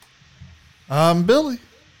I'm Billy.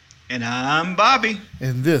 And I'm Bobby.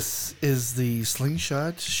 And this is the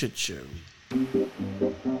Slingshot Shit Show.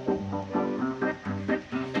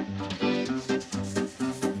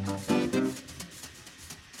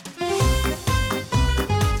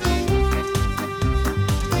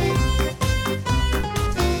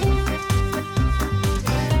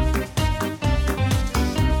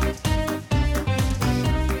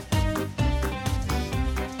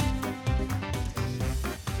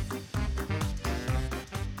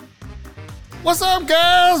 What's up,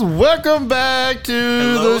 guys? Welcome back to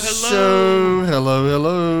the show.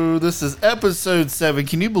 Hello. This is episode 7.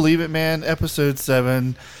 Can you believe it, man? Episode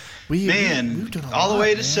 7. We've done all the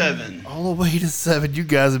way to 7. All the way to 7. You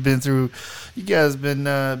guys have been through. You guys have been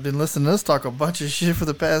listening to us talk a bunch of shit for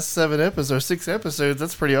the past 7 episodes or 6 episodes.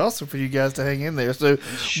 That's pretty awesome for you guys to hang in there. So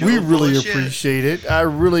we really appreciate it. I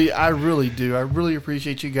really do. I really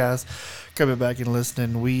appreciate you guys coming back and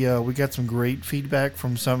listening. We got some great feedback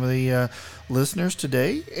from some of the listeners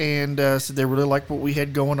today, and so they really liked what we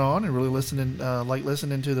had going on and really listening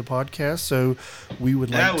to the podcast. So we would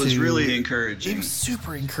that was really encouraging. It was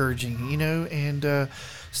super encouraging, you know, and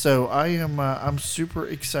so I'm super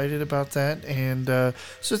excited about that, and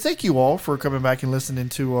so thank you all for coming back and listening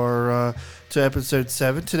to our to episode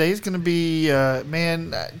 7. Today is going to be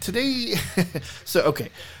today. So okay.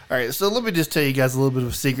 All right, so let me just tell you guys a little bit of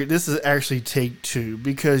a secret. This is actually take 2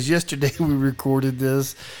 because yesterday we recorded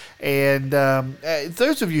this, and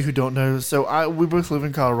those of you who don't know, so we both live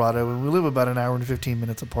in Colorado, and we live about an hour and 15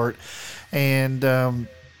 minutes apart, and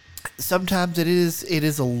sometimes it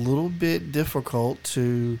is a little bit difficult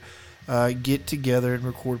to get together and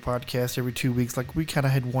record podcasts every 2 weeks like we kind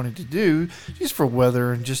of had wanted to do, just for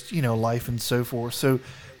weather and just, you know, life and so forth. So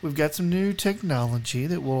we've got some new technology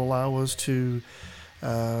that will allow us to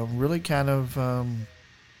really kind of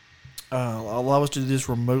allow us to do this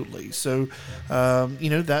remotely. So, you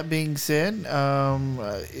know, that being said,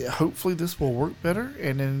 hopefully this will work better.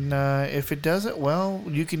 And then if it doesn't, well,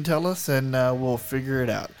 you can tell us and we'll figure it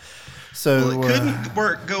out. So it couldn't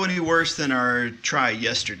go any worse than our try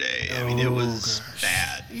yesterday. I mean, it was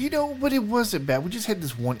bad. You know, but it wasn't bad. We just had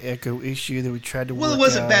this one echo issue that we tried to work out. Well, it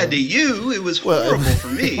wasn't bad to you. It was horrible for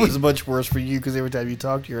me. It was much worse for you because every time you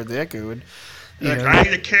talked, you heard the echo. And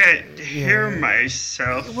I can't hear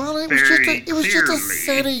myself. Well, it was just a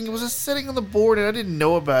setting. It was a setting on the board, and I didn't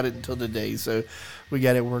know about it until today. So we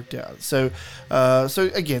got it worked out. So,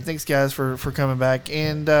 again, thanks guys for coming back.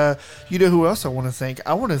 And you know who else I want to thank?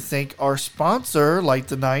 I want to thank our sponsor, Light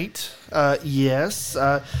the Night. Yes.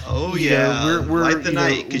 Light the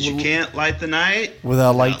night, because you can't light the night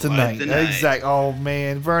without light the night. Exactly. Oh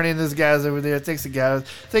man, Vernon, those guys over there. Thanks, guys.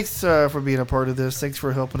 Thanks for being a part of this. Thanks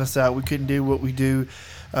for helping us out. We couldn't do what we do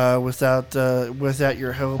without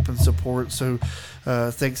your help and support. So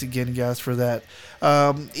thanks again, guys, for that.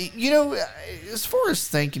 You know, as far as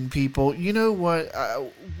thanking people, you know what,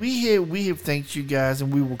 we have thanked you guys,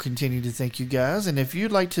 and we will continue to thank you guys. And if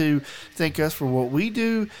you'd like to thank us for what we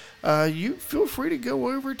do, you feel free to go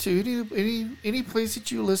over to any place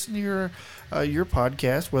that you listen to your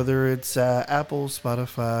podcast, whether it's Apple,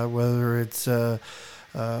 Spotify, whether it's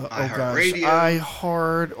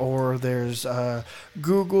iHeart, or there's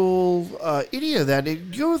Google, any of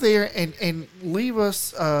that. Go there and leave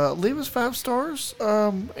us 5 stars.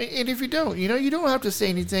 And if you don't, you know, you don't have to say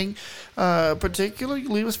anything particular. You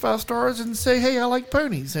leave us 5 stars and say, hey, I like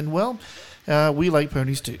ponies, and well, we like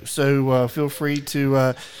ponies too. So feel free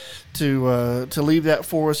to leave that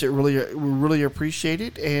for us. We really appreciate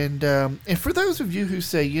it. And for those of you who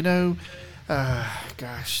say, you know,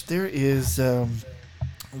 gosh, there is.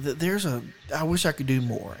 I wish I could do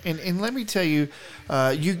more, and let me tell you,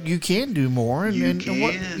 you can do more. And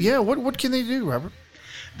what can they do, Robert?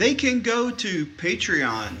 They can go to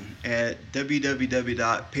Patreon at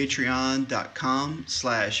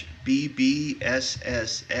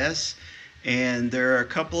www.patreon.com/bbsss, and there are a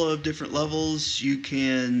couple of different levels you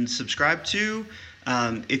can subscribe to.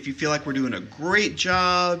 If you feel like we're doing a great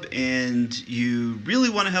job and you really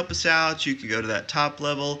want to help us out, you can go to that top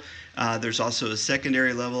level. There's also a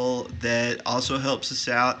secondary level that also helps us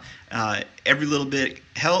out. Every little bit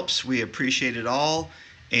helps. We appreciate it all.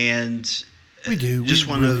 And we do. Just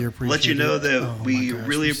want to let you know that we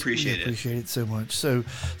really appreciate it. We appreciate it so much. So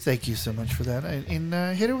thank you so much for that. And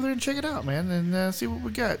head over there and check it out, man, and see what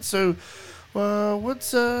we got. So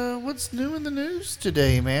what's new in the news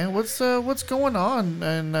today, man? What's going on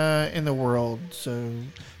in the world? So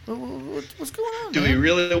what's going on? Do we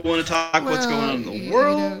really want to talk what's going on in the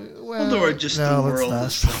world? Or just the world?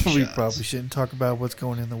 We probably shouldn't talk about what's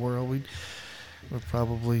going on in the world. We're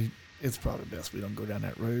probably it's probably best we don't go down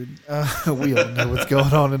that road. We all know what's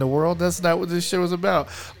going on in the world. That's not what this show is about.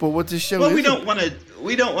 But what this show is, we don't want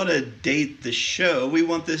to date the show. We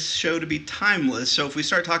want this show to be timeless. So if we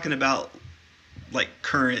start talking about like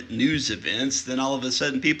current news events, then all of a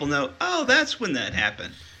sudden people know, oh, that's when that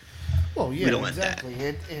happened. Well, yeah, we don't exactly.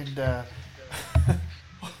 Want that.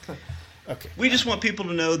 Okay. We just want people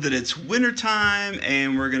to know that it's wintertime,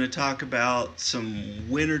 and we're going to talk about some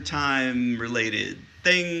wintertime related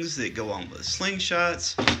things that go on with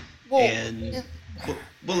slingshots, and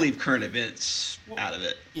we'll leave current events out of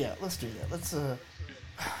it. Yeah, let's do that. Let's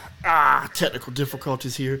technical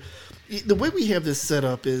difficulties here. The way we have this set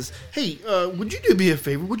up is, hey, would you do me a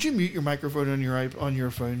favor? Would you mute your microphone on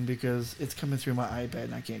your phone, because it's coming through my iPad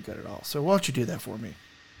and I can't cut it off. So why don't you do that for me?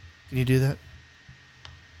 Can you do that?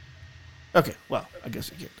 Okay, well, I guess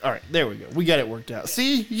you can. All right, there we go. We got it worked out.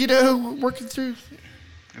 See, working through.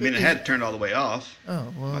 I mean, I had it turned all the way off. Oh,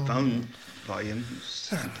 well. My phone volume is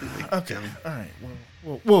completely okay, down. all right.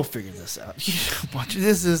 Well, we'll figure this out.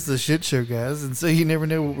 This is the shit show, guys, and so you never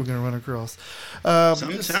know what we're going to run across.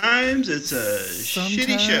 Sometimes it's a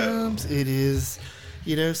shitty show. Sometimes it is.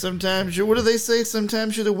 Sometimes what do they say?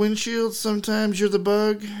 Sometimes you're the windshield, sometimes you're the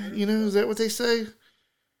bug. Is that what they say?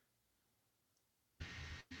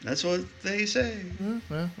 That's what they say.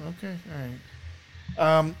 Well, okay, all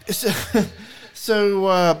right. So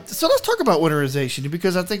let's talk about winterization,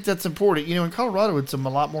 because I think that's important. In Colorado, it's a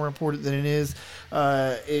lot more important than it is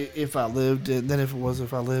if I lived than if it was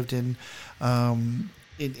if I lived in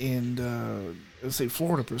let's say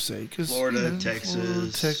Florida per se, because Florida,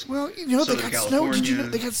 Texas. Well, they got Southern snow. Did you know California.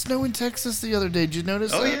 they got snow in Texas the other day? Did you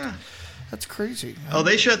notice Oh that? yeah. That's crazy. Oh,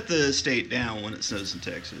 they shut the state down when it snows in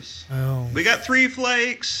Texas. Oh. We got 3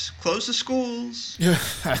 flakes. Close the schools.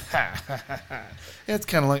 It's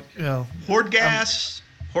kind of like Hoard gas.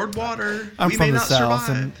 Hoard water. I'm We from may the not south,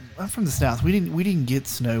 survive. and I'm from the south. We didn't get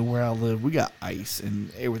snow where I live. We got ice, and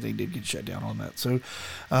everything did get shut down on that. So,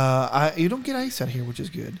 you don't get ice out here, which is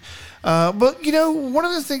good. But one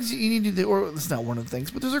of the things that you need to do, or it's not one of the things,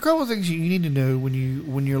 but there's a couple of things you need to know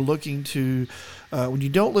when you're looking to, when you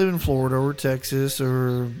don't live in Florida or Texas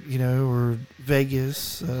or or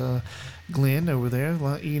Vegas. Glenn over there,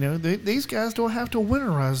 these guys don't have to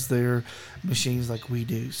winterize their machines like we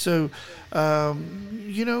do. So, so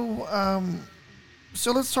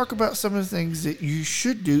let's talk about some of the things that you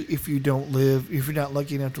should do if you're not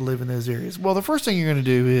lucky enough to live in those areas. Well, the first thing you're going to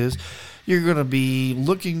do is you're going to be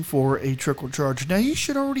looking for a trickle charger. Now, you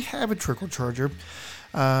should already have a trickle charger,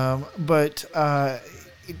 but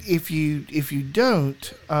if you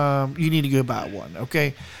don't, you need to go buy one,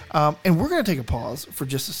 okay? And we're going to take a pause for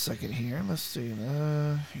just a second here. Let's see.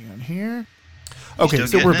 Hang on here. Okay,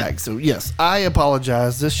 so we're back. So, yes, I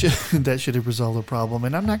apologize. That should have resolved the problem.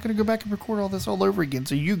 And I'm not going to go back and record all this all over again.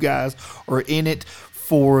 So you guys are in it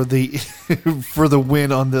for the for the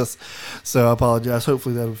win on this. So I apologize.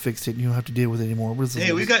 Hopefully that'll fix it and you don't have to deal with it anymore.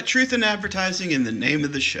 Hey, we got truth in advertising in the name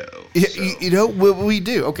of the show. So. We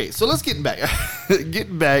do. Okay, so let's get back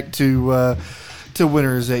to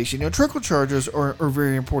winterization. Trickle chargers are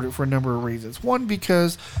very important for a number of reasons. One,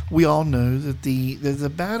 because we all know that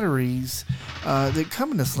the batteries that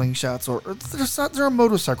come in the slingshots they're a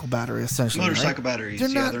motorcycle battery essentially. Motorcycle batteries.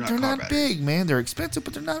 They're not big, man. They're expensive,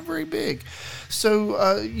 but they're not very big.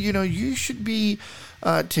 So you should be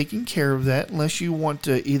taking care of that unless you want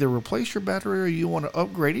to either replace your battery or you want to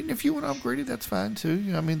upgrade it. And if you want to upgrade it, that's fine too.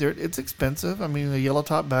 It's expensive. The yellow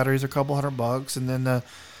top batteries are a couple $100, and then the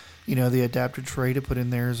adapter tray to put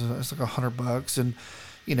in there is like $100, and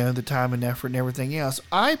the time and effort and everything else.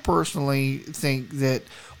 I personally think that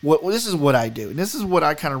this is what I do, and this is what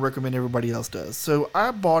I kind of recommend everybody else does. So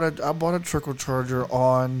I bought a trickle charger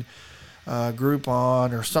on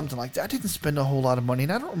Groupon or something like that. I didn't spend a whole lot of money,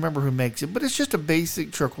 and I don't remember who makes it, but it's just a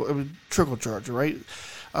basic trickle charger, right?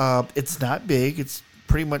 It's not big. It's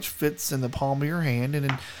pretty much fits in the palm of your hand, and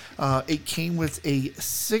then it came with a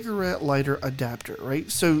cigarette lighter adapter,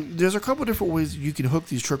 right? So there's a couple different ways you can hook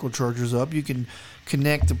these trickle chargers up. You can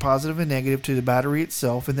connect the positive and negative to the battery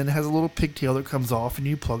itself, and then it has a little pigtail that comes off, and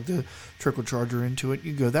you plug the trickle charger into it,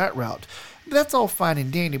 and you go that route. That's all fine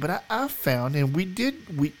and dandy, but I found, and we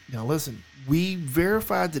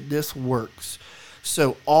verified that this works.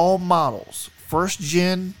 So all models, first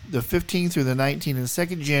gen, the 15 through the 19, and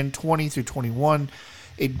second gen, 20 through 21,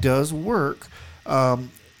 it does work.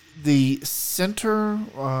 The center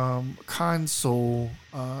console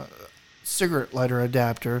cigarette lighter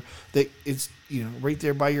adapter that is right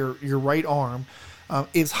there by your right arm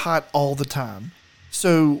is hot all the time.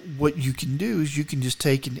 So what you can do is you can just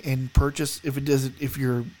take and purchase, if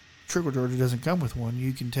your trickle charger doesn't come with one,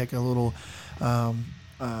 you can take a little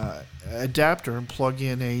adapter and plug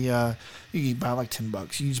in a. You can buy like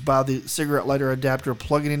 $10. You just buy the cigarette lighter adapter,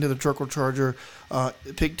 plug it into the trickle charger,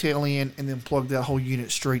 pigtail in, and then plug that whole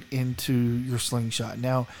unit straight into your slingshot.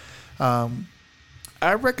 Now,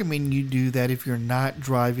 I recommend you do that if you're not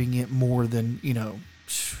driving it more than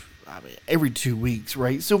every 2 weeks,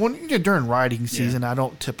 right? So when during riding season, I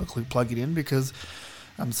don't typically plug it in because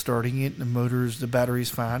I'm starting it, and the battery's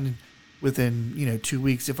fine. And within 2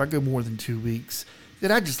 weeks, if I go more than 2 weeks,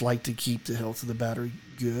 then I just like to keep the health of the battery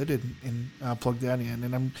good and plug that in.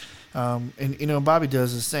 And and Bobby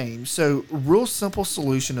does the same. So real simple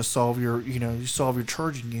solution to solve your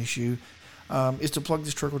charging issue is to plug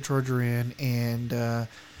this trickle charger in and and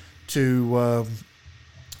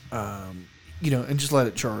just let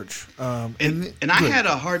it charge. And I had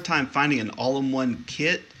a hard time finding an all-in-one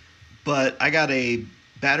kit, but I got a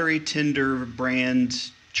Battery Tender brand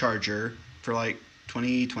charger for like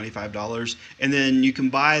 $20-$25, and then you can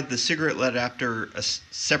buy the cigarette adapter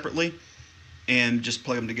separately and just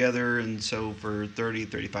plug them together, and so for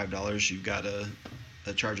 $30-$35 you've got a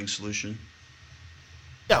charging solution.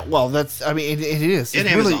 Yeah, well, it is.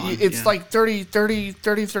 It's really, Amazon, it's like $30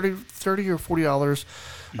 or $40.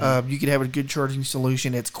 You can have a good charging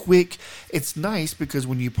solution. It's quick. It's nice because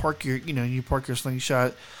when you park your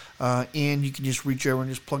slingshot in, you can just reach over and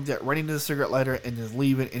just plug that right into the cigarette lighter and just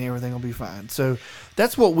leave it, and everything will be fine. So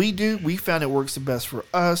that's what we do. We found it works the best for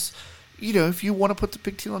us. If you want to put the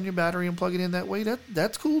pigtail on your battery and plug it in that way,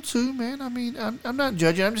 that's cool too, man. I mean, I'm not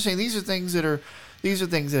judging. I'm just saying these are things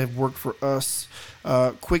that have worked for us,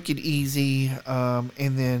 quick and easy. And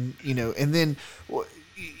then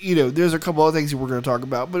there's a couple other things that we're going to talk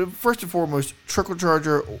about. But first and foremost, trickle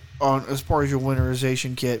charger as far as your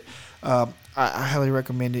winterization kit, I highly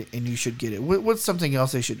recommend it, and you should get it. What's something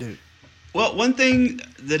else they should do? Well, one thing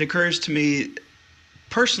that occurs to me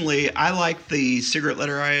personally, I like the cigarette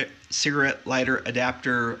lighter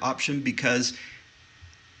adapter option because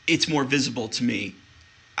it's more visible to me.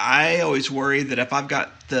 I always worry that if I've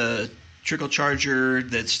got the trickle charger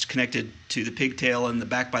that's connected to the pigtail and the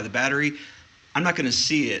back by the battery, I'm not going to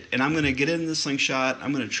see it, and I'm going to get in the slingshot.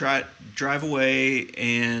 I'm going to drive away,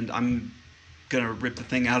 and I'm going to rip the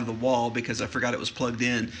thing out of the wall because I forgot it was plugged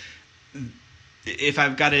in. If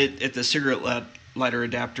I've got it at the cigarette lighter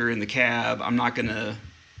adapter in the cab, I'm not going to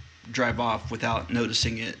drive off without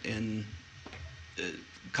noticing it and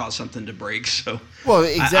cause something to break. So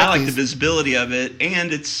exactly. I like the visibility of it,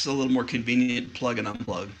 and it's a little more convenient to plug and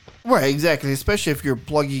unplug. Right, exactly. Especially if you're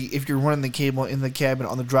running the cable in the cabin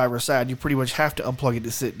on the driver's side, you pretty much have to unplug it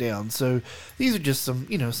to sit down. So these are just some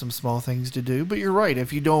small things to do. But you're right.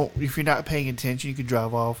 If you're not paying attention, you could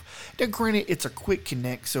drive off. Now, granted, it's a quick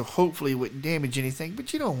connect, so hopefully it wouldn't damage anything.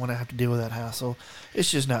 But you don't want to have to deal with that hassle.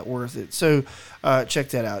 It's just not worth it. So check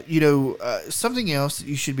that out. Something else that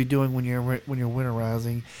you should be doing when you're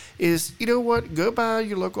winterizing is, go by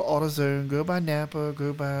your local AutoZone, go by Napa,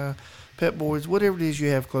 go by Pep Boys, whatever it is you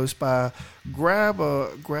have close by. Grab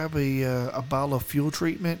a bottle of fuel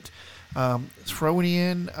treatment, throw it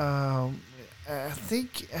in. I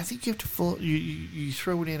think you have to you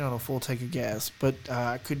throw it in on a full tank of gas, but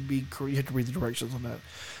could be you have to read the directions on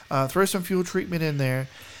that. Throw some fuel treatment in there.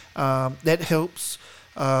 That helps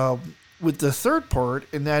with the third part,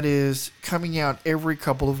 and that is coming out every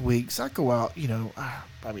couple of weeks. I go out,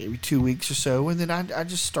 every 2 weeks or so, and then I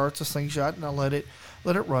just start the slingshot and I let it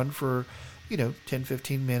run for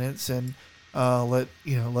 10-15 minutes and let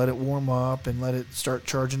it warm up and let it start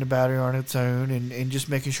charging the battery on its own and just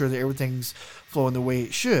making sure that everything's flowing the way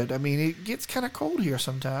it should. I mean, it gets kind of cold here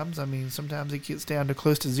sometimes. I mean, sometimes it gets down to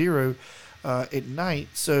close to zero at night.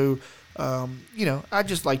 So I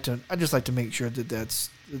just like to make sure that that's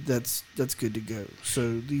good to go.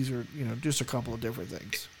 So these are just a couple of different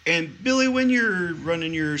things. And Billy, when you're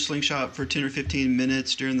running your slingshot for 10 or 15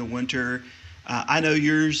 minutes during the winter, I know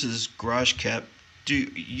yours is garage kept.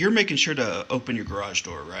 You're making sure to open your garage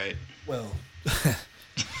door, right? Well,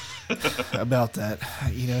 about that,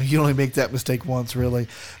 you only make that mistake once, really.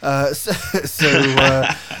 No,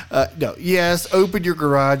 yes, open your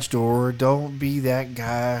garage door. Don't be that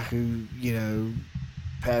guy who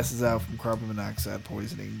passes out from carbon monoxide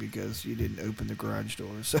poisoning because you didn't open the garage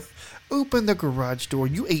door. So open the garage door.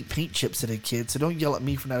 You ate paint chips as a kid, so don't yell at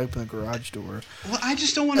me for not opening the garage door. Well, I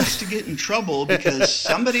just don't want us to get in trouble because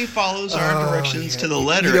somebody follows our directions to the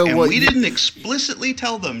letter, and we didn't explicitly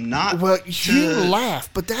tell them not to. Well, you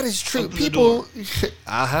laugh, but that is true. People,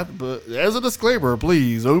 but as a disclaimer,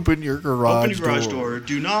 please open your garage door. Open your garage door.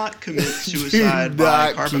 Do not commit suicide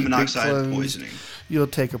by carbon monoxide poisoning. you'll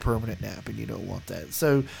take a permanent nap, and you don't want that.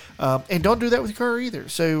 So, and don't do that with your car either.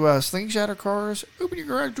 So, slingshot our cars. Open your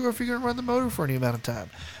garage door if you're going to run the motor for any amount of time.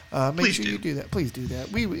 Make sure you do that. Please do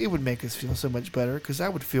that. It would make us feel so much better because I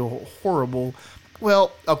would feel horrible.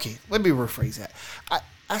 Well, okay, let me rephrase that.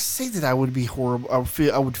 I say that I would be horrible. I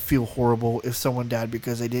would feel horrible if someone died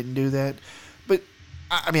because they didn't do that. But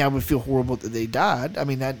I mean, I would feel horrible that they died. I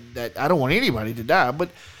mean, that I don't want anybody to die. But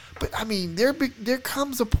I mean, there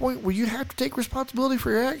comes a point where you have to take responsibility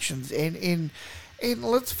for your actions. And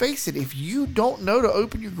let's face it, if you don't know to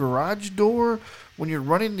open your garage door when you're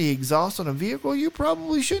running the exhaust on a vehicle, you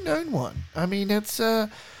probably shouldn't own one. I mean, that's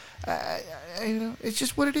it's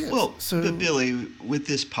just what it is. Well, but Billy, with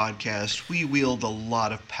this podcast, we wield a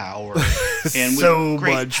lot of power, and so with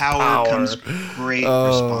great much power comes great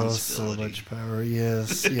responsibility. So much power.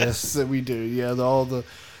 Yes, yes, we do. Yeah,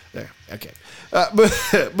 okay.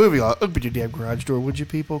 But moving on. Open your damn garage door, would you,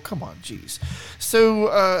 people? Come on, jeez.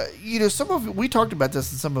 So, we talked about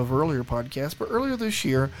this in some of our earlier podcasts, but earlier this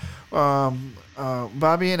year,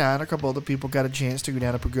 Bobby and I and a couple other people got a chance to go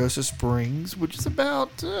down to Pagosa Springs, which is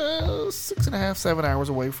about 6.5, 7 hours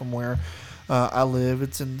away from where I live.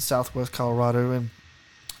 It's in southwest Colorado, and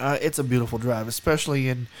it's a beautiful drive, especially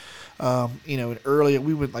in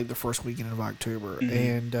we went like the first weekend of October,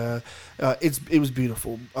 and it was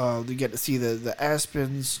beautiful. You get to see the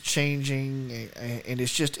aspens changing, and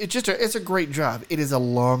it's a great drive. It is a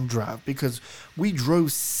long drive because we drove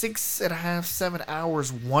 6.5, 7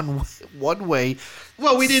 hours one way.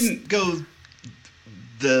 Well, we didn't go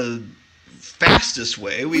the fastest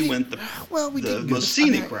way. We went the most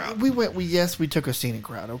scenic route. We took a scenic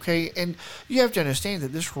route, okay? And you have to understand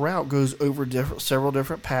that this route goes over several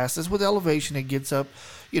different passes with elevation. It gets up,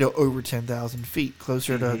 over 10,000 feet,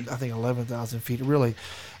 closer to, I think, 11,000 feet, really.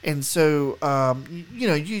 And so,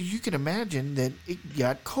 you can imagine that it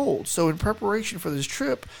got cold. So in preparation for this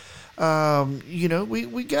trip, we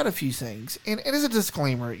got a few things. And as a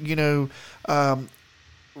disclaimer,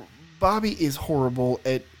 Bobby is horrible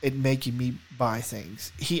at making me buy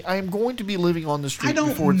things. I am going to be living on the street. I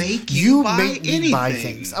don't make you buy anything. Buy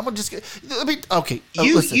things. I'm just. Okay.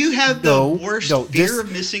 Listen, you have the worst fear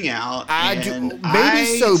of missing out. I do.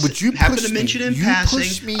 Maybe so, but you happen push to mention me. in you passing.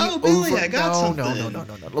 Push me oh, Billy, over. I got something.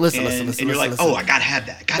 No. Listen. And you're like, listen. I gotta have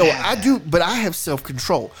that. I do, but I have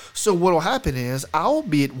self-control. So what'll happen is I'll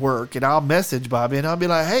be at work and I'll message Bobby and I'll be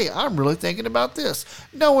like, "Hey, I'm really thinking about this."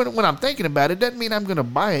 No, when I'm thinking about it, doesn't mean I'm going to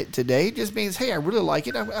buy it today. It just means, hey, I really like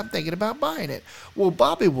it. I'm thinking about buying it. Well,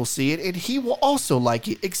 Bobby will see it and he will also like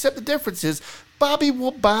it. Except the difference is Bobby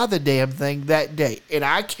will buy the damn thing that day, and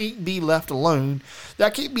I can't be left alone. I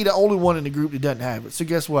can't be the only one in the group that doesn't have it. So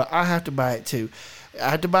guess what? I have to buy it too. I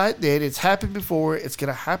had to buy it then. It's happened before. It's going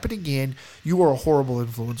to happen again. You are a horrible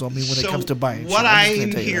influence on me when it comes to buying. What I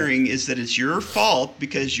am hearing is that it's your fault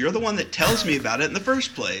because you're the one that tells me about it in the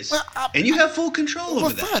first place. Well, and you have full control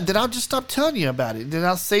over that. Fine. Then I'll just stop telling you about it. Then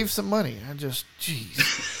I'll save some money.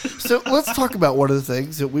 Jeez. So let's talk about one of the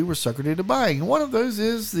things that we were suckered into buying. And one of those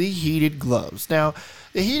is the heated gloves. Now,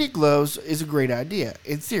 the heated gloves is a great idea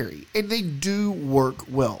in theory. And they do work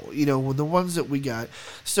well. With the ones that we got.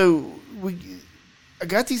 So I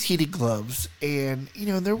got these heated gloves, and,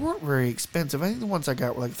 they weren't very expensive. I think the ones I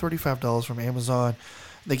got were like $35 from Amazon.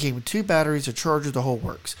 They came with 2 batteries, a charger, the whole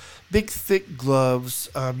works. Big, thick gloves.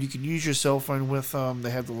 You can use your cell phone with them. They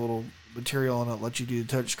have the little material on it that lets you do the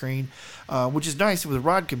touch screen, which is nice with a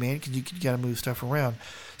rod command because you can kind of move stuff around.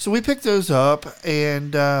 So we picked those up,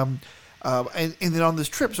 and then on this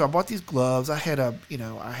trip, so I bought these gloves. I had a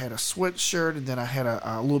sweatshirt, and then I had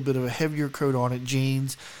a little bit of a heavier coat on it,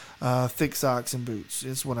 jeans, thick socks and boots.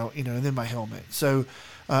 It's what and then my helmet. So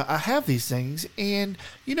I have these things, and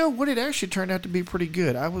what? It actually turned out to be pretty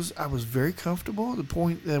good. I was very comfortable. The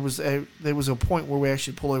point there was a point where we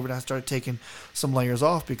actually pulled over and I started taking some layers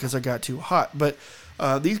off because I got too hot. But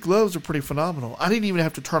these gloves are pretty phenomenal. I didn't even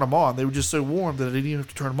have to turn them on. They were just so warm that I didn't even have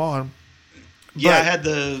to turn them on. Yeah, I had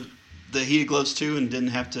the heated gloves too, and didn't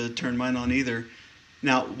have to turn mine on either.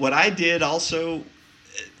 Now, what I did also,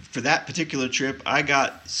 for that particular trip, I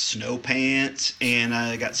got snow pants and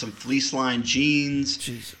I got some fleece lined jeans.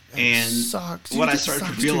 Jeez, and socks. What I started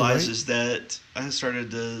to realize is that I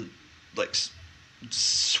started to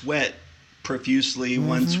sweat profusely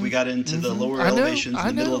once we got into the lower elevations in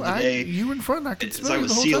the middle of the day. You were in front, I could smell I it was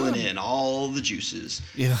the whole sealing time. in all the juices.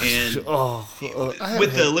 Yeah. And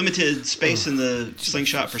with the limited space in the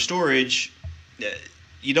slingshot for storage,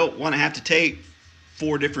 you don't want to have to take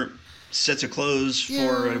 4 different sets of clothes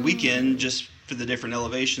for a weekend just for the different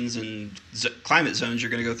elevations and climate zones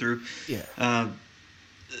you're going to go through. Yeah.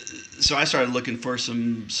 So I started looking for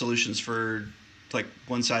some solutions for like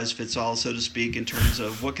one size fits all, so to speak, in terms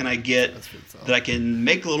of what can I get that I can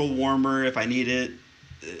make a little warmer if I need it,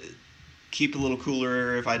 keep a little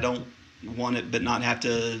cooler if I don't want it, but not have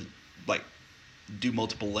to like do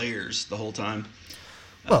multiple layers the whole time.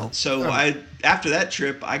 Well, after that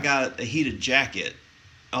trip, I got a heated jacket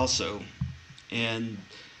also, and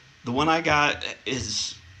the one I got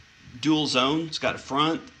is dual zone. It's got a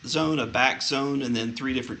front zone, a back zone, and then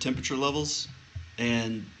 3 different temperature levels,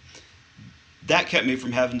 and that kept me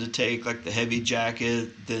from having to take like the heavy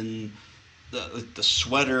jacket, then the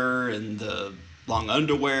sweater and the long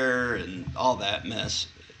underwear and all that mess.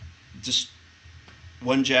 Just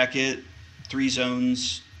one jacket, 3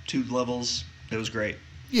 zones, 2 levels. It was great.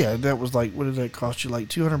 Yeah, that was like, what did that cost you? Like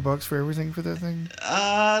 $200 for everything for that thing?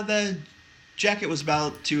 The jacket was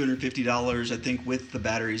about $250, I think, with the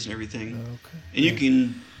batteries and everything. Okay. And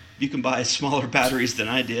you can buy smaller batteries than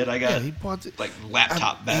I did. I got like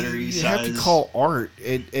laptop battery you size. You have to call Art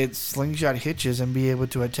at Slingshot Hitches and be able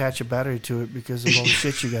to attach a battery to it because of all the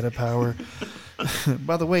shit you got to power.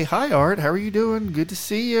 By the way, hi Art, how are you doing? Good to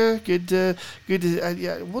see you. Good to.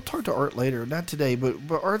 Yeah, we'll talk to Art later, not today, but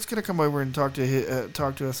Art's gonna come over and talk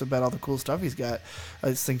to us about all the cool stuff he's got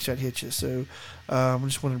at Slingshot Hitches. So I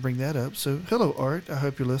just wanted to bring that up. So hello Art, I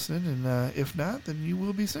hope you're listening, and if not, then you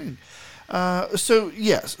will be soon. So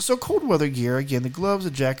cold weather gear, again, the gloves,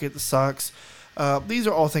 the jacket, the socks, these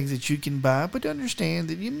are all things that you can buy, but understand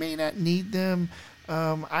that you may not need them.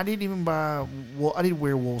 I didn't even buy wool. I didn't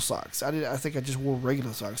wear wool socks. I think I just wore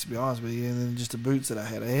regular socks, to be honest with you, and then just the boots that I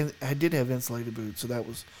had. I did have insulated boots, so that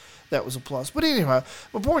was a plus. But anyway,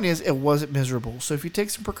 my point is, it wasn't miserable. So if you take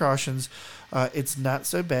some precautions, it's not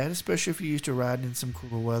so bad, especially if you're used to riding in some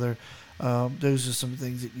cooler weather. Those are some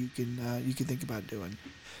things that you can think about doing.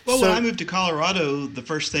 Well, when I moved to Colorado, the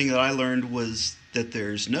first thing that I learned was that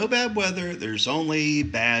there's no bad weather. There's only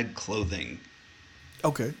bad clothing.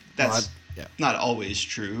 Okay. That's not always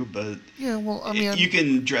true, but yeah. Well, I mean, you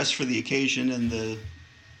can dress for the occasion and the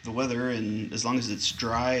weather, and as long as it's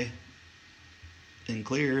dry and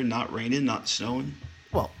clear and not raining, not snowing,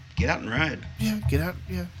 well, get out and ride. Yeah, get out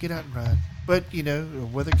and ride. But the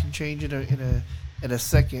weather can change in a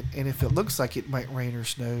second, and if it looks like it might rain or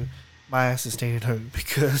snow, my ass is staying at home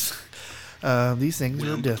because these things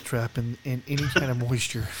are a death trap in any kind of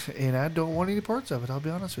moisture, and I don't want any parts of it. I'll be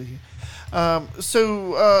honest with you.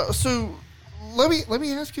 So let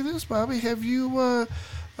me ask you this, Bobby. Have you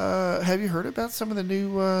heard about some of the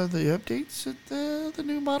new the updates that the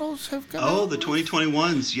new models have come out? Oh, the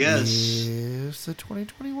 2021s, yes. Yes, the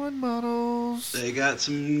 2021 models. They got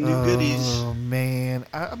some new goodies. Oh man,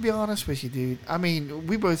 I'll be honest with you, dude. I mean,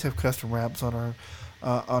 we both have custom wraps on our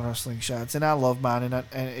slingshots, and I love mine, and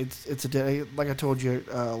it's like I told you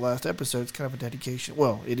last episode, it's kind of a dedication.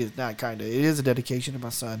 Well, it is not kind of. It is a dedication to my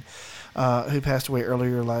son, who passed away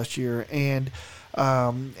earlier last year, and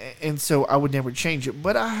so I would never change it.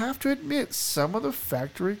 But I have to admit, some of the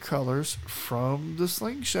factory colors from the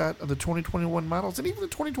slingshot of the 2021 models, and even the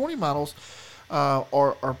 2020 models,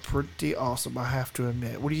 are pretty awesome. I have to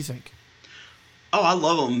admit. What do you think? Oh, I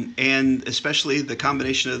love them, and especially the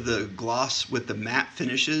combination of the gloss with the matte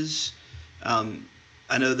finishes.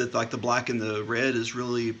 I know that like the black and the red is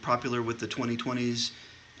really popular with the 2020s.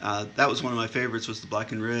 That was one of my favorites, was the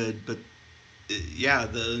black and red. But yeah,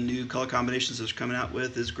 the new color combinations that they're coming out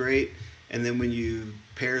with is great. And then when you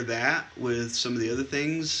pair that with some of the other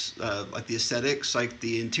things, like the aesthetics, like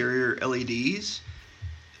the interior LEDs.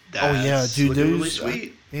 Oh yeah, dude, those really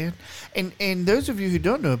sweet. And those of you who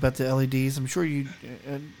don't know about the LEDs, I'm sure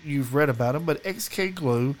you've read about them. But XK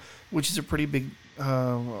Glow, which is a pretty big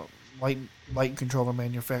light controller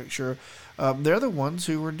manufacturer, they're the ones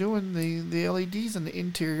who were doing the LEDs in the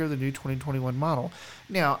interior of the new 2021 model.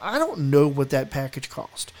 Now, I don't know what that package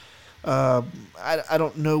cost. I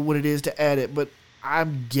don't know what it is to add it, but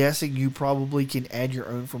I'm guessing you probably can add your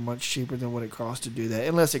own for much cheaper than what it costs to do that,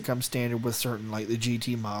 unless it comes standard with certain, like the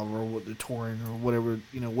GT model or what the Touring or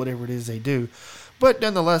whatever it is they do. But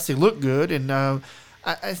nonetheless, they look good, and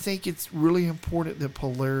I think it's really important that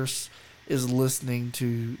Polaris is listening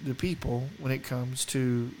to the people when it comes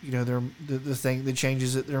to the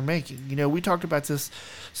changes that they're making. We talked about this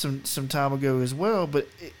some time ago as well, but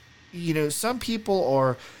some people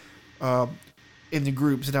are in the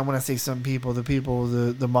groups, and when I say some people,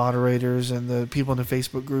 the moderators and the people in the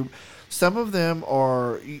Facebook group, some of them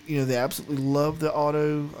are, they absolutely love the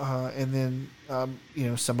auto, and then,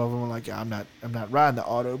 some of them are like, I'm not riding the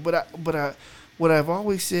auto, but what I've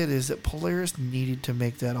always said is that Polaris needed to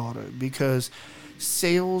make that auto because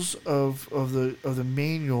sales of the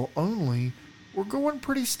manual only were going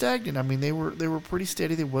pretty stagnant. I mean, they were pretty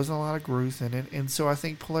steady. There wasn't a lot of growth in it, and so I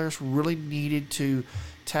think Polaris really needed to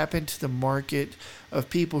tap into the market of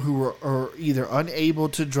people who are either unable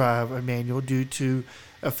to drive a manual due to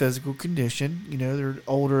a physical condition. You know, they're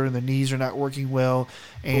older and their knees are not working well,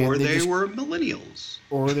 and or they were millennials,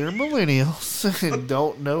 or they're millennials and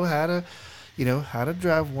don't know how to, how to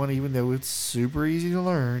drive one, even though it's super easy to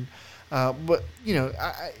learn. But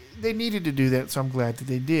they needed to do that, so I'm glad that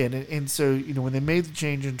they did. And so, when they made the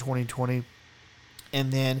change in 2020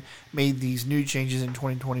 and then made these new changes in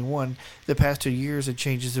 2021, the past 2 years, the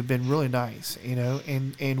changes have been really nice,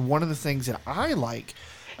 And one of the things that I like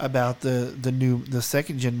about the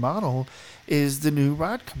second gen model is the new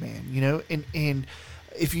ride command, And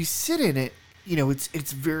if you sit in it,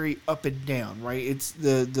 it's very up and down, right? It's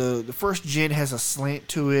the first gen has a slant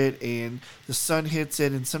to it, and the sun hits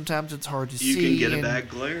it, and sometimes it's hard to see. You can get a bad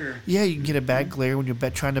glare. Yeah, you can get a bad glare when you're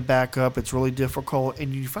trying to back up. It's really difficult,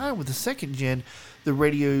 and you find with the second gen, the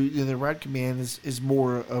radio, the ride command is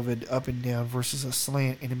more of an up and down versus a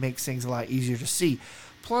slant, and it makes things a lot easier to see.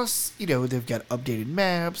 Plus, they've got updated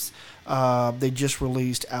maps. They just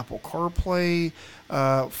released Apple CarPlay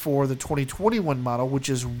for the 2021 model, which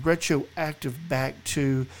is retroactive back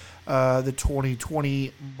to the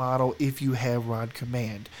 2020 model if you have Ride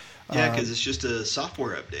Command. Yeah, because it's just a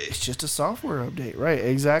software update. It's just a software update, right?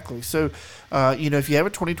 Exactly. So, if you have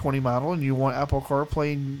a 2020 model and you want Apple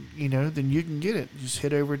CarPlay, then you can get it. Just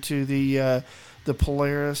head over to the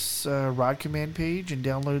Polaris Ride Command page and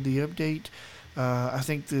download the update. I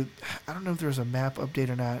think I don't know if there's a map update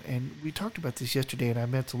or not, and we talked about this yesterday, and I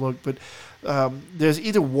meant to look, but there's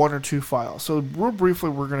either one or two files. So real briefly,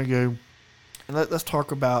 we're going to go and let's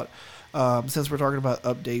talk about, since we're talking about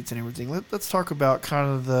updates and everything, let's talk about kind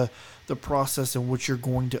of the process in which you're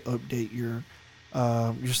going to update your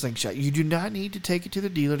Slingshot. You do not need to take it to the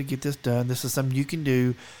dealer to get this done. This is something you can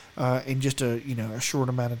do in just a short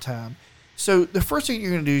amount of time. So the first thing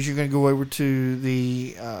you're going to do is you're going to go over to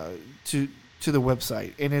the to the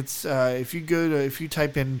website, and it's if you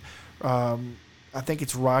type in I think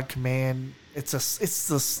it's Rod Command. It's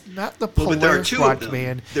not the Polaris Rod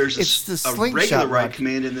Command. There's the Slingshot regular Rod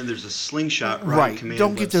Command, and then there's a Slingshot Rod Command.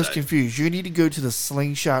 Don't get those confused. You need to go to the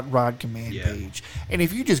Slingshot Rod Command page, and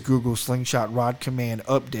if you just Google Slingshot Rod Command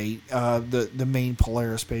update, the main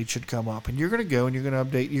Polaris page should come up, and you're going to go and you're going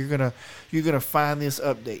to update. You're gonna find this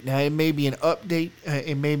update. Now it may be an update.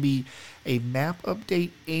 It may be a map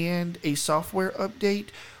update and a software update.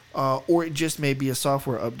 Or it just may be a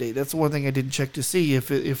software update. That's the one thing I didn't check to see if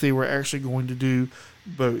they were actually going to do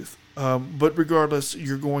both. But regardless,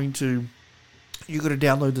 you're going to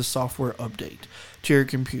download the software update to your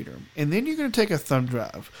computer, and then you're going to take a thumb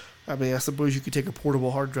drive. I mean, I suppose you could take a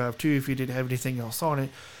portable hard drive too if you didn't have anything else on it.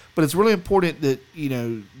 But it's really important that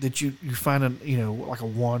that you find like a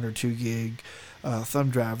 1 or 2 gig thumb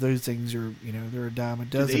drive. Those things are they're a dime a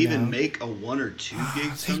dozen. Do they even now. Make a 1 or 2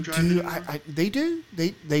 gig thumb drive? They do.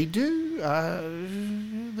 They do.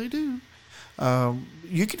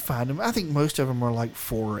 You can find them. I think most of them are like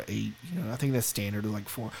 4 or 8. I think that's standard, like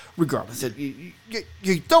 4. Regardless,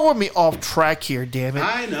 you're throwing me off track here. Damn it!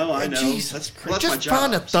 I know. Jesus Christ. Just my job.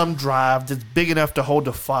 Find a thumb drive that's big enough to hold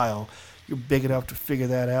the file. You're big enough to figure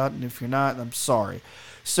that out, and if you're not, I'm sorry.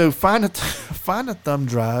 So find a thumb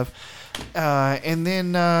drive. And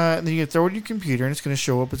then you throw it in your computer, and it's going to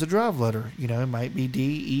show up as a drive letter. It might be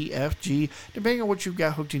D, E, F, G, depending on what you've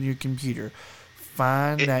got hooked in your computer.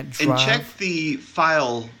 Find that drive. And check the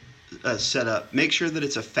file setup. Make sure that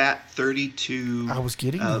it's a FAT32. I was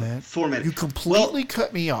getting to that. Format. You completely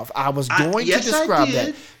cut me off. I was going to describe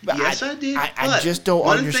that. But I did. I just don't understand it.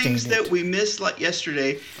 One of the things that we missed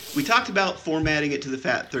yesterday, we talked about formatting it to the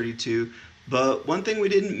FAT32. But one thing we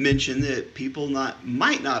didn't mention that people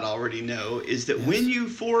might not already know is that when you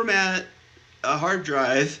format a hard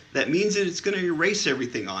drive, that means that it's going to erase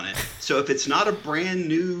everything on it. So if it's not a brand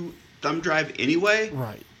new thumb drive anyway,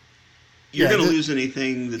 right, you're going to lose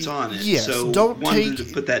anything that's on it. Yes, so wanted to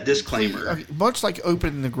put that disclaimer. Much like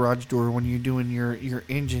opening the garage door when you're doing your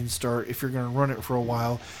engine start, if you're going to run it for a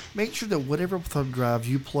while, make sure that whatever thumb drive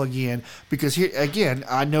you plug in, because here again,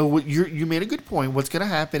 I know what you made a good point. What's going to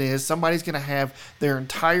happen is somebody's going to have their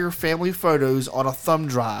entire family photos on a thumb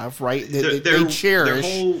drive, right? They cherish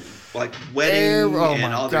their whole wedding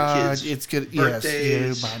and all their kids' it's good.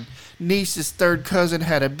 birthdays. Yes, my niece's third cousin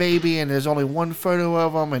had a baby, and there's only one photo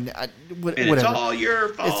of them, and whatever. It's all your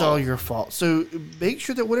fault. It's all your fault. So make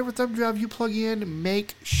sure that whatever thumb drive you plug in,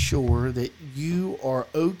 make sure that you are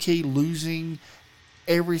okay losing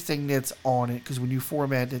everything that's on it, because when you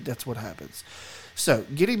format it, that's what happens. So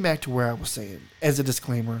getting back to where I was saying, as a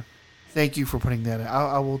disclaimer, Thank you for putting that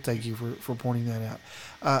out. I will thank you for pointing that out.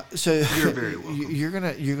 So You're very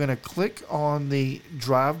welcome. You're gonna click on the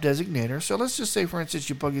drive designator. So let's just say, for instance,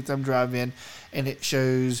 you plug your thumb drive in, and it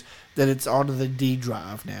shows that it's onto the D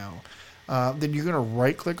drive now. Then you're gonna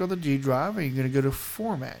right click on the D drive, and you're gonna go to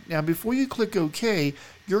Format. Now, before you click OK,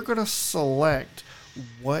 you're gonna select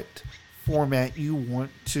what format you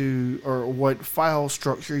want to, or what file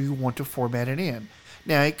structure you want to format it in.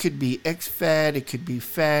 Now, it could be exFAT, it could be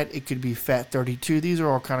FAT, it could be FAT32. These are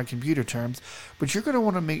all kind of computer terms. But you're going to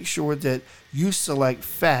want to make sure that you select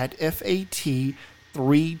FAT, F-A-T,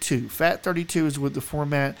 32. FAT32 is with the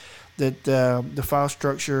format that the file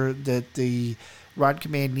structure that the rod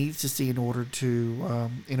command needs to see in order to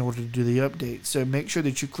do the update. So make sure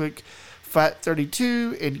that you click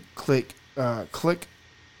FAT32 and click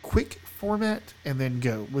Quick Format, and then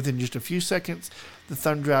go. Within just a few seconds, the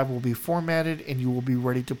thumb drive will be formatted, and you will be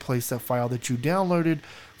ready to place that file that you downloaded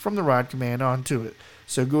from the rod command onto it.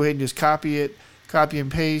 So go ahead and just copy it, copy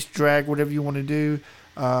and paste, drag, whatever you want to do.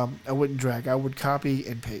 I wouldn't drag. I would copy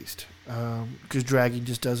and paste, because dragging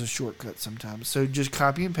just does a shortcut sometimes. So just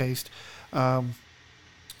copy and paste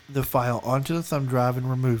the file onto the thumb drive and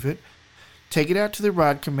remove it. Take it out to the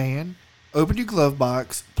rod command. Open your glove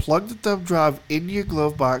box, plug the thumb drive into your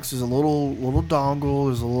glove box. There's a little dongle,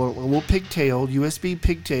 there's a little pigtail, USB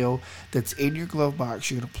pigtail that's in your glove box.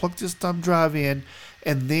 You're going to plug this thumb drive in,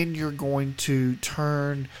 and then you're going to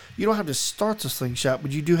turn. You don't have to start the slingshot,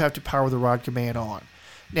 but you do have to power the rod command on.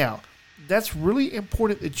 Now, that's really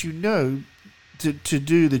important that you know to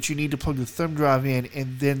do that. You need to plug the thumb drive in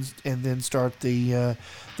and then start the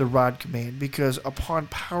rod command, because upon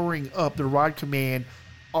powering up, the rod command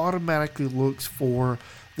automatically looks for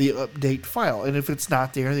the update file, and if it's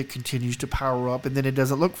not there, it continues to power up, and then it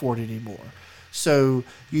doesn't look for it anymore. So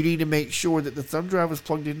you need to make sure that the thumb drive is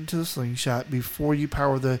plugged into the slingshot before you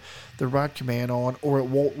power the rod command on, or it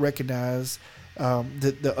won't recognize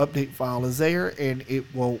that the update file is there, and it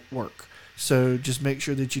won't work. So just make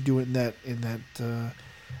sure that you do it in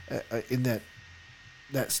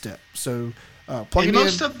that step. So plug and it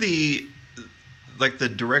most in. of the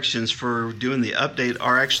directions for doing the update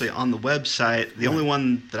are actually on the website. The only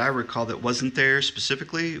one that I recall that wasn't there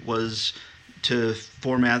specifically was to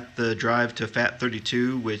format the drive to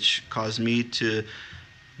FAT32, which caused me to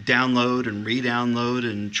download and re-download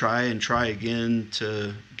and try again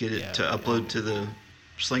to get it to upload to the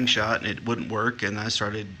slingshot, and it wouldn't work. And I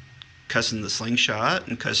started cussing the slingshot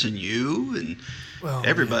and cussing you and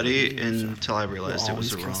everybody until I realized it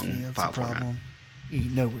was the wrong file format.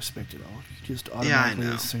 No respect at all. You just automatically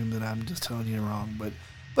assume that I'm just telling you wrong, but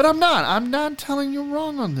I'm not. I'm not telling you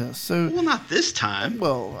wrong on this. So not this time.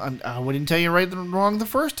 Well, I wouldn't tell you wrong the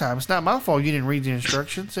first time. It's not my fault you didn't read the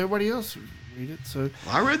instructions. Everybody else read it. So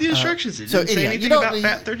I read the instructions. It didn't say anything about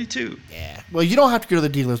FAT32. Yeah. Well, you don't have to go to the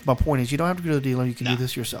dealer. My point is, you don't have to go to the dealer. You can do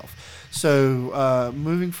this yourself. So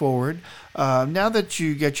moving forward, now that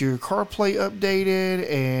you got your CarPlay updated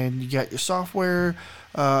and you got your software,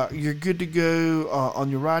 you're good to go on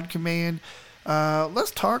your rod command.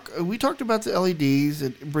 Let's talk. We talked about the LEDs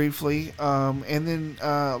briefly, and then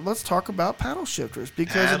let's talk about paddle shifters,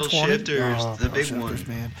 because the big one,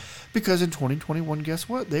 man. Because in 2021, guess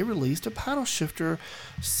what? They released a paddle shifter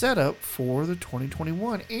setup for the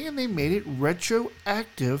 2021, and they made it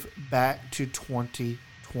retroactive back to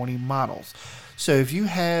 2020 models. So if you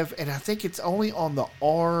have, and I think it's only on the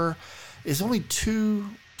R, it's only two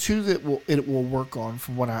that it will work on,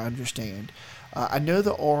 from what I understand. I know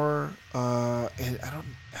the R, and I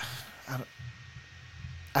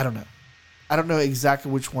don't know. I don't know exactly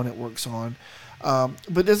which one it works on.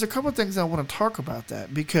 But there's a couple of things I want to talk about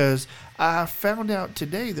that, because I found out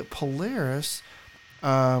today that Polaris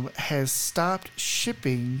has stopped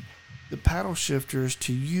shipping the paddle shifters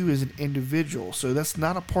to you as an individual. So that's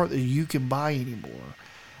not a part that you can buy anymore.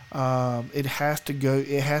 It has to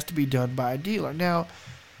be done by a dealer. Now,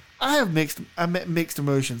 I have mixed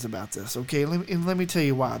emotions about this. Okay, let me tell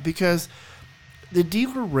you why. Because the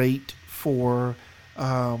dealer rate for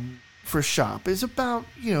shop is about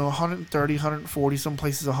 $130, $140, some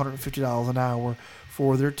places $150 an hour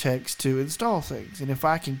for their techs to install things. And if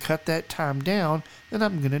I can cut that time down, then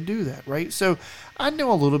I'm going to do that, right? So I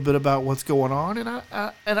know a little bit about what's going on, and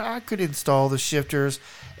I could install the shifters,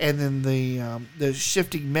 and then the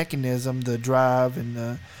shifting mechanism, the drive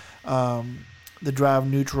and the drive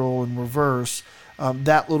neutral and reverse.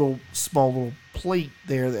 That small little plate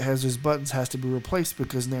there that has those buttons has to be replaced,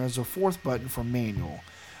 because there's a fourth button for manual.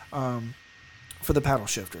 For the paddle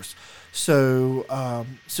shifters. So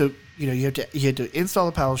you have to install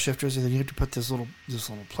the paddle shifters, and then you have to put this little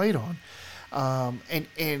plate on.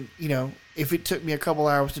 And if it took me a couple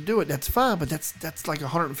hours to do it, that's fine. But that's like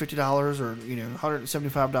 $150 or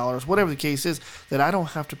 $175, whatever the case is, that I don't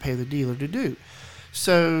have to pay the dealer to do.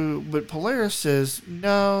 So, but Polaris says,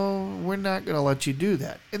 no, we're not going to let you do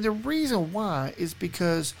that. And the reason why is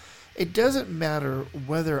because it doesn't matter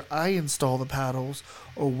whether I install the paddles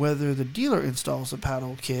or whether the dealer installs the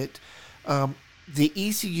paddle kit. The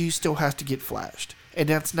ECU still has to get flashed. And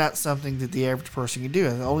that's not something that the average person can do.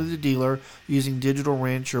 And only the dealer, using Digital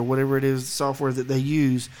Wrench or whatever it is, software that they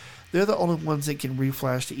use, they're the only ones that can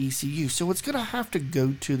reflash the ECU. So it's going to have to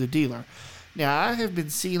go to the dealer. Now, I have been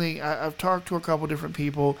I've talked to a couple different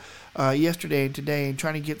people yesterday and today and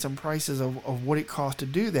trying to get some prices of what it costs to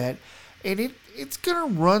do that. And it's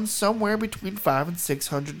going to run somewhere between $500 and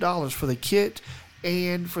 $600 for the kit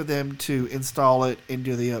and for them to install it and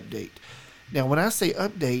do the update. Now, when I say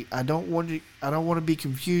update, I don't want to be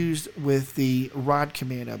confused with the rod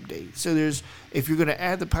command update. So if you're going to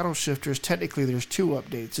add the paddle shifters, technically there's two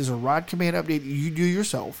updates. There's a rod command update that you do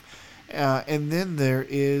yourself, and then there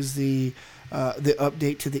is the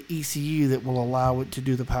update to the ECU that will allow it to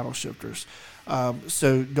do the paddle shifters.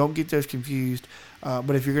 So don't get those confused.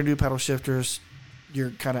 But if you're going to do paddle shifters,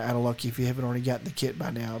 you're kind of out of luck if you haven't already gotten the kit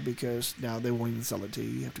by now, because now they won't even sell it to you.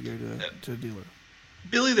 You have to go to a dealer.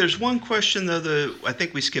 Billy, there's one question, though, that I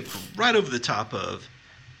think we skipped right over the top of.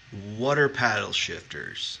 What are paddle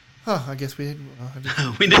shifters? I guess we didn't.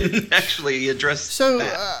 We didn't actually address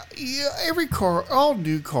that. Every car, all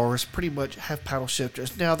new cars pretty much have paddle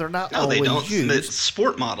shifters. Now, they're not always they don't. used. It's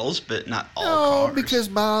sport models, but not all cars. No, because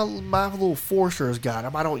my little Forester has got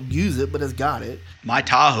them. I don't use it, but it's got it. My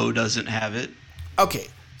Tahoe doesn't have it. Okay,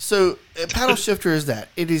 so a paddle shifter is that.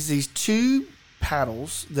 It is these two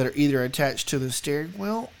paddles that are either attached to the steering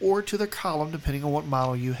wheel or to the column, depending on what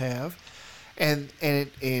model you have, and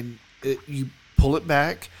you pull it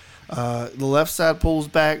back. The left side pulls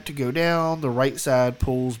back to go down. The right side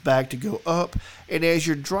pulls back to go up. And as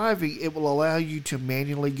you're driving, it will allow you to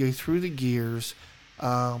manually go through the gears.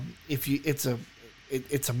 It's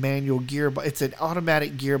a manual gearbox. It's an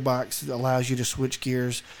automatic gearbox that allows you to switch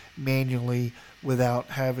gears manually without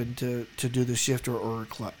having to do the shifter or a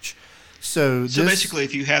clutch. So basically,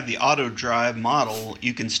 if you have the auto drive model,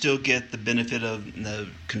 you can still get the benefit of the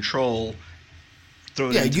control.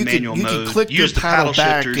 Throw it into manual mode. You can click use the paddle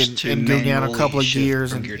back shifters and go down a couple of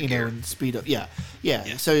gears and gear. And speed up. Yeah.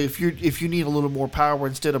 So if you need a little more power,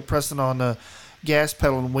 instead of pressing on the gas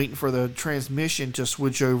pedal and waiting for the transmission to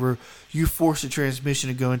switch over, you force the transmission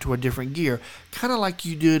to go into a different gear, kind of like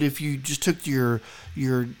you did if you just took your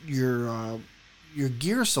gear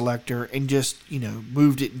selector and just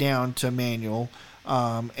moved it down to manual,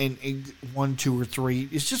 and 1, 2, or 3.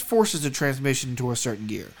 It just forces the transmission into a certain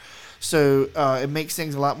gear. So it makes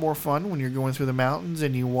things a lot more fun when you're going through the mountains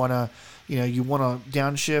and you want to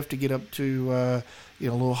downshift to get up to a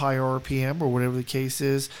little higher RPM or whatever the case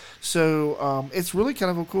is. So it's really kind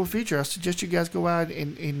of a cool feature. I suggest you guys go out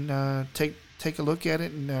and take a look at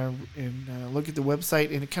it and look at the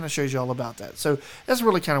website, and it kind of shows you all about that. So that's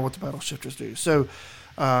really kind of what the paddle shifters do. So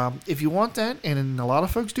if you want that, and a lot of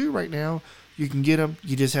folks do right now, you can get them.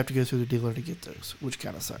 You just have to go through the dealer to get those, which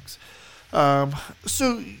kind of sucks.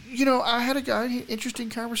 So I had an interesting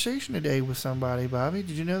conversation today with somebody, Bobby.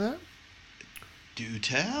 Did you know that? Do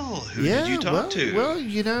tell. Who did you talk to?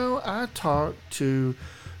 Well, I talked to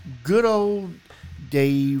good old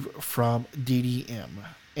Dave from DDM.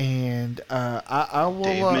 And I will.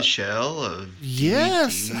 Dave Michelle of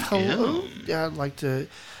yes, DDM. Hello. I'd like to.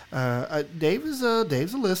 Dave's a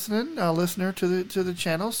listener to the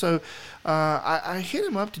channel. So I hit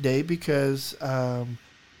him up today because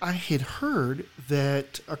I had heard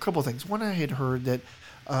that a couple of things. One, I had heard that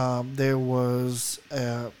there was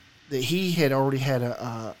that he had already had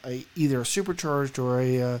either a supercharged or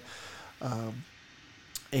a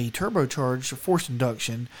turbocharged forced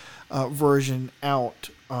induction version out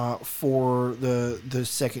for the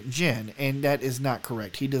second gen, and that is not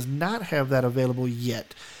correct. He does not have that available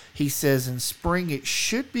yet. He says in spring it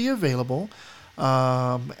should be available,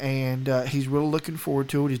 and he's really looking forward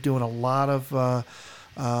to it. He's doing a lot of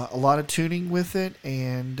tuning with it,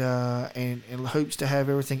 and hopes to have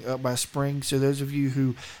everything up by spring. So those of you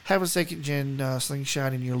who have a second gen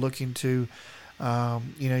Slingshot and you're looking to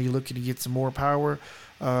get some more power,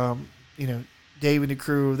 Dave and the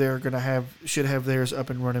crew there are should have theirs up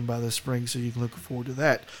and running by the spring, so you can look forward to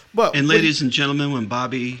that. Ladies and gentlemen, when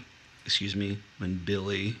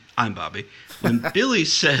Billy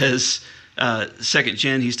says second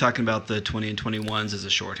gen, he's talking about the 20 and 21s as a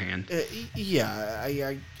shorthand. Yeah,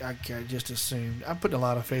 I just assumed. I'm putting a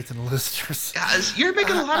lot of faith in the listeners. You're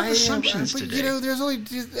making a lot of assumptions today. You know, there's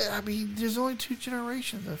only 2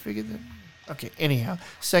 generations. I figured that. Okay, anyhow,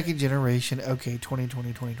 second generation. Okay,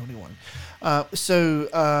 2020, 2021. So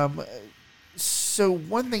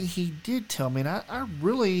one thing he did tell me, and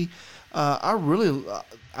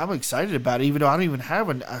I'm excited about it, even though I don't even have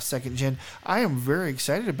a second gen. I am very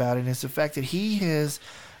excited about it, and it's the fact that he's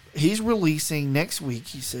releasing next week.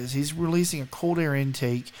 He says he's releasing a cold air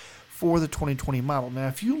intake for the 2020 model. Now,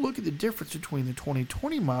 if you look at the difference between the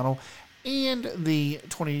 2020 model and the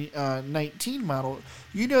 2019 model,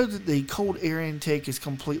 you know that the cold air intake is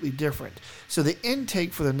completely different. So the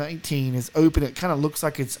intake for the 19 is open. It kind of looks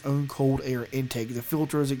like its own cold air intake. The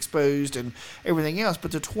filter is exposed and everything else.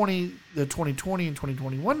 But the 2020 and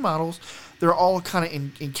 2021 models, they're all kind of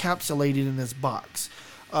encapsulated in this box.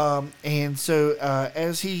 And so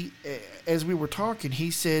as we were talking,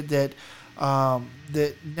 he said that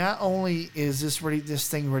that not only is this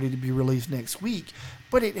thing ready to be released next week,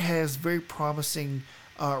 but it has very promising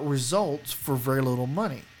results for very little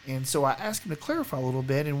money. And so I asked him to clarify a little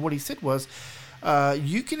bit, and what he said was,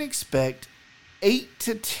 you can expect 8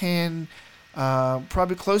 to 10,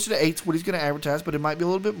 probably closer to 8 is what he's going to advertise, but it might be a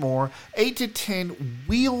little bit more, 8 to 10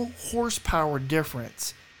 wheel horsepower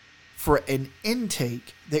difference for an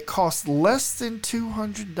intake that costs less than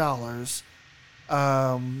 $200,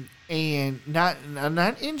 and not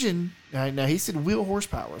engine. Now he said wheel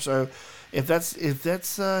horsepower, so if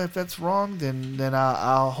that's wrong, then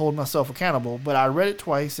I'll hold myself accountable. But I read it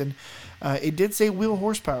twice, and it did say wheel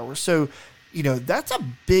horsepower. So, you know, that's a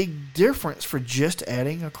big difference for just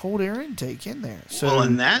adding a cold air intake in there. So, well,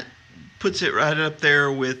 and that puts it right up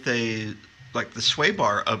there with the sway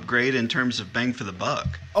bar upgrade in terms of bang for the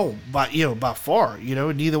buck. Oh, by far,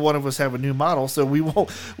 neither one of us have a new model, so we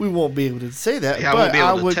won't be able to say that. Yeah, but I won't be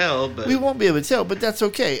able to tell. But we won't be able to tell, but that's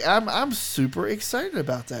okay. I'm super excited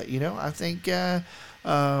about that. I think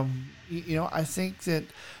I think that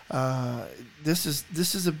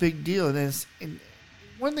this is a big deal, and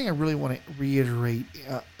one thing I really want to reiterate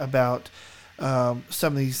about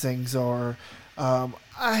some of these things are.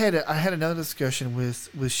 I had another discussion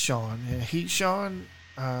with Sean. Sean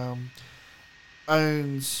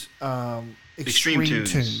owns Extreme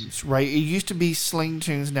Tunes, right? It used to be Sling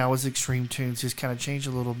Tunes, now it's Extreme Tunes. It's kind of changed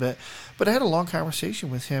a little bit. But I had a long conversation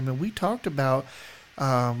with him, and we talked about,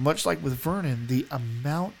 much like with Vernon, the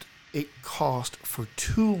amount it cost for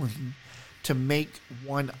tooling to make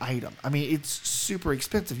one item. I mean, it's super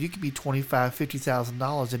expensive. You could be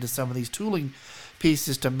 $25,000-$50,000 into some of these tooling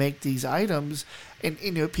pieces to make these items, and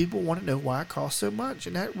people want to know why it costs so much,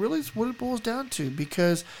 and that really is what it boils down to.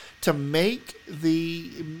 Because to make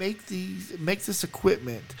this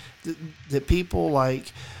equipment that people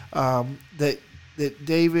like that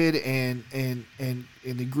David and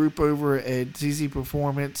the group over at ZZ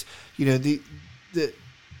Performance, it's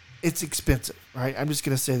expensive, right? I'm just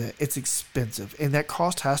going to say that it's expensive, and that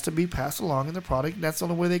cost has to be passed along in the product, and that's the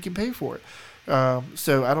only way they can pay for it.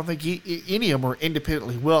 So I don't think any of them are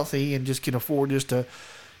independently wealthy and just can afford just to,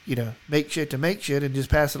 make shit and just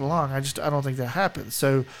pass it along. I don't think that happens.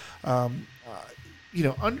 So,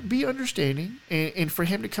 be understanding, and for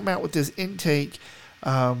him to come out with this intake,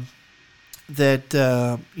 that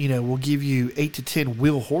will give you 8 to 10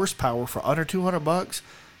 wheel horsepower for under $200.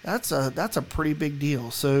 That's a pretty big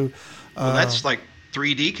deal. So, that's like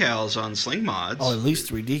 3 decals on Sling Mods. Oh, at least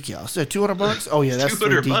 3 decals. So $200. Oh yeah, that's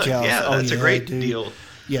 3 decals. Yeah, that's a great deal.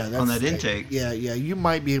 Yeah, on that intake. Yeah. You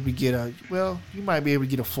might be able to get a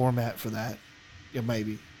floor mat for that. Yeah,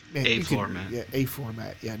 maybe. Floor mat. Yeah, a floor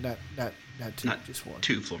mat. Yeah, not 2, just 1.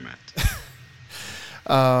 2 floor mats.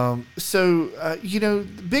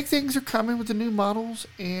 Big things are coming with the new models,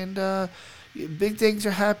 and big things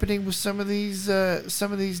are happening with some of these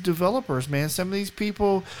developers, man. Some of these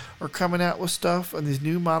people are coming out with stuff on these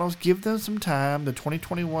new models. Give them some time. The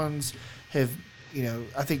 2021s have,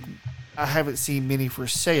 I think I haven't seen many for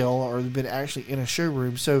sale or been actually in a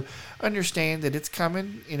showroom. So understand that it's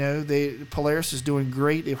coming. Polaris is doing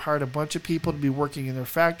great. They've hired a bunch of people to be working in their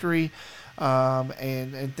factory,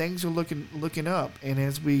 and things are looking up. And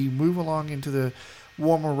as we move along into the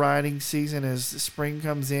warmer riding season, as spring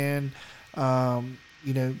comes in,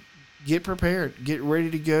 get prepared, get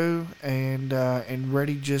ready to go, and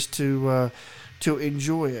ready just to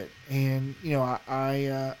enjoy it. And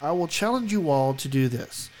I will challenge you all to do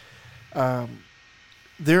this.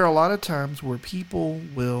 There are a lot of times where people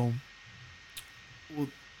they'll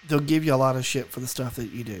give you a lot of shit for the stuff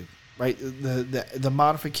that you do, right? The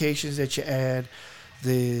modifications that you add,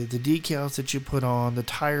 the decals that you put on, the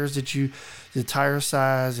tires the tire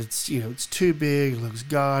size, it's too big, it looks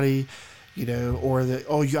gaudy, or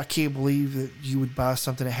I can't believe that you would buy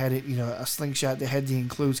something that had it, a Slingshot that had the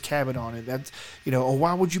enclosed cabin on it. That's, or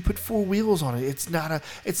why would you put 4 wheels on it? It's not a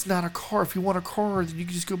car. If you want a car, then you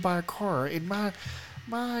can just go buy a car. And my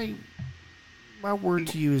word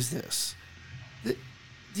to you is this.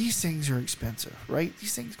 These things are expensive, right?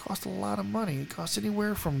 These things cost a lot of money. It costs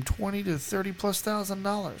anywhere from $20,000 to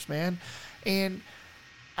 $30,000+, man. And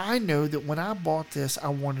I know that when I bought this, I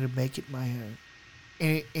wanted to make it my own.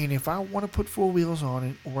 And if I want to put 4 wheels on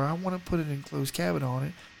it, or I want to put an enclosed cabin on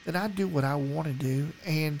it, then I do what I want to do,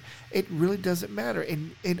 and it really doesn't matter.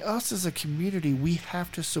 And us as a community, we have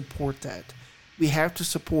to support that. We have to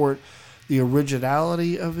support the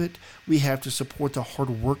originality of it. We have to support the hard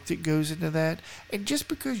work that goes into that. And just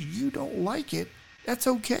because you don't like it, that's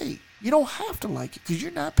okay. You don't have to like it because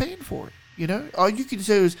you're not paying for it. All you can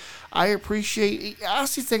say is, I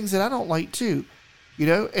see things that I don't like too.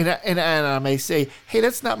 And I may say, hey,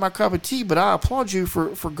 that's not my cup of tea, but I applaud you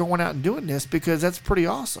for going out and doing this because that's pretty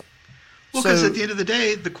awesome. Well, because at the end of the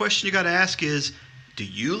day, the question you got to ask is, do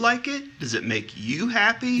you like it? Does it make you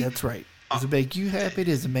happy? That's right. Does it make you happy?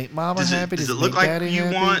 Does it make mama happy? Does it look like you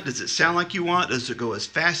want? Does it sound like you want? Does it go as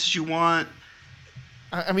fast as you want?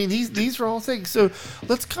 I mean, these are all things. So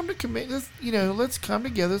let's come to let's come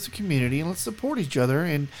together as a community and let's support each other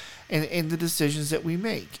and the decisions that we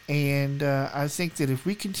make. And I think that if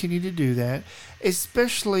we continue to do that,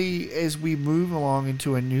 especially as we move along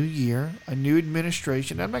into a new year, a new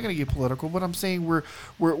administration. I'm not going to get political, but I'm saying we're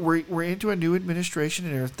into a new administration,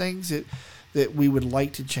 and there are things that we would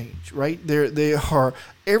like to change, right? They are,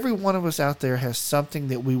 every one of us out there has something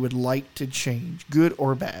that we would like to change, good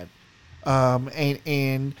or bad.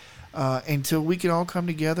 And until we can all come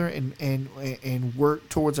together and work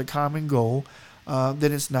towards a common goal,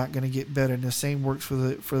 then it's not going to get better. And the same works for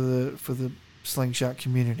the Slingshot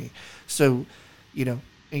community. So,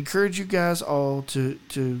 encourage you guys all to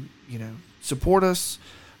support us,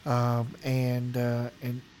 and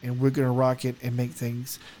we're going to rock it and make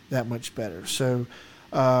things that much better. So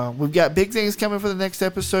we've got big things coming for the next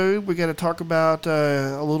episode. We got to talk about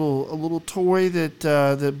a little toy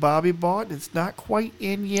that Bobby bought. It's not quite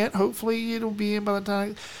in yet. Hopefully it'll be in by the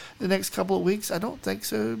time the next couple of weeks. I don't think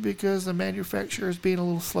so because the manufacturer is being a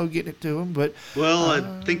little slow getting it to him. But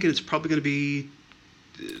I'm thinking it's probably going to be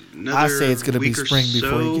another week or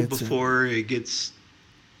so before it gets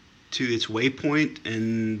to its waypoint,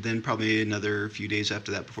 and then probably another few days after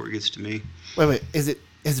that before it gets to me. Wait, has it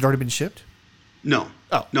already been shipped? No.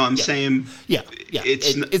 Oh, no, I'm saying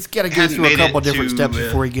it's got to go through a couple of different steps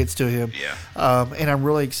before it gets to him. Yeah. And I'm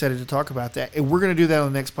really excited to talk about that. And we're going to do that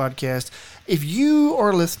on the next podcast. If you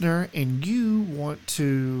are a listener and you want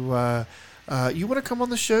to come on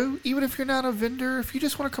the show, even if you're not a vendor, if you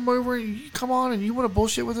just want to come over and you come on and you want to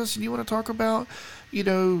bullshit with us and you want to talk about,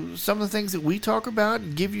 some of the things that we talk about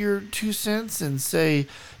and give your 2 cents and say,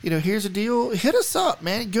 here's a deal, hit us up,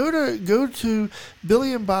 man. Go to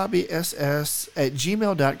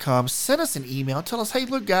BillyandBobbySS@gmail.com. Send us an email. Tell us, hey,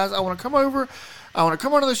 look, guys, I want to come over. I want to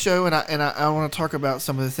come onto the show and I want to talk about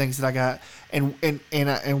some of the things that I got, and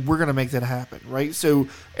we're gonna make that happen, right? So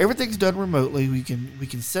everything's done remotely. We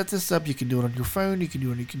can set this up. You can do it on your phone. You can do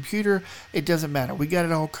it on your computer. It doesn't matter. We got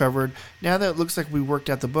it all covered. Now that it looks like we worked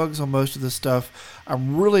out the bugs on most of the stuff,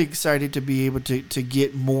 I'm really excited to be able to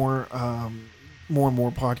get more and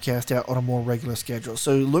more podcasts out on a more regular schedule.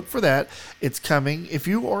 So look for that. It's coming. If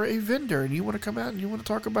you are a vendor and you want to come out and you want to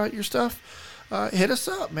talk about your stuff, hit us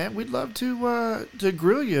up, man. We'd love to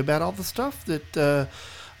grill you about all the stuff that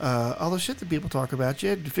all the shit that people talk about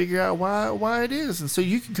you, to figure out why it is, and so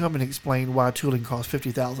you can come and explain why tooling costs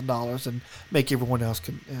 $50,000 and make everyone else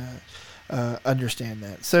can understand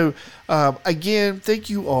that. So again, thank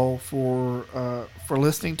you all for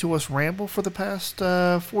listening to us ramble for the past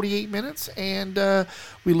 48 minutes, and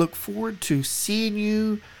we look forward to seeing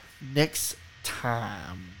you next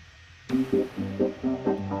time.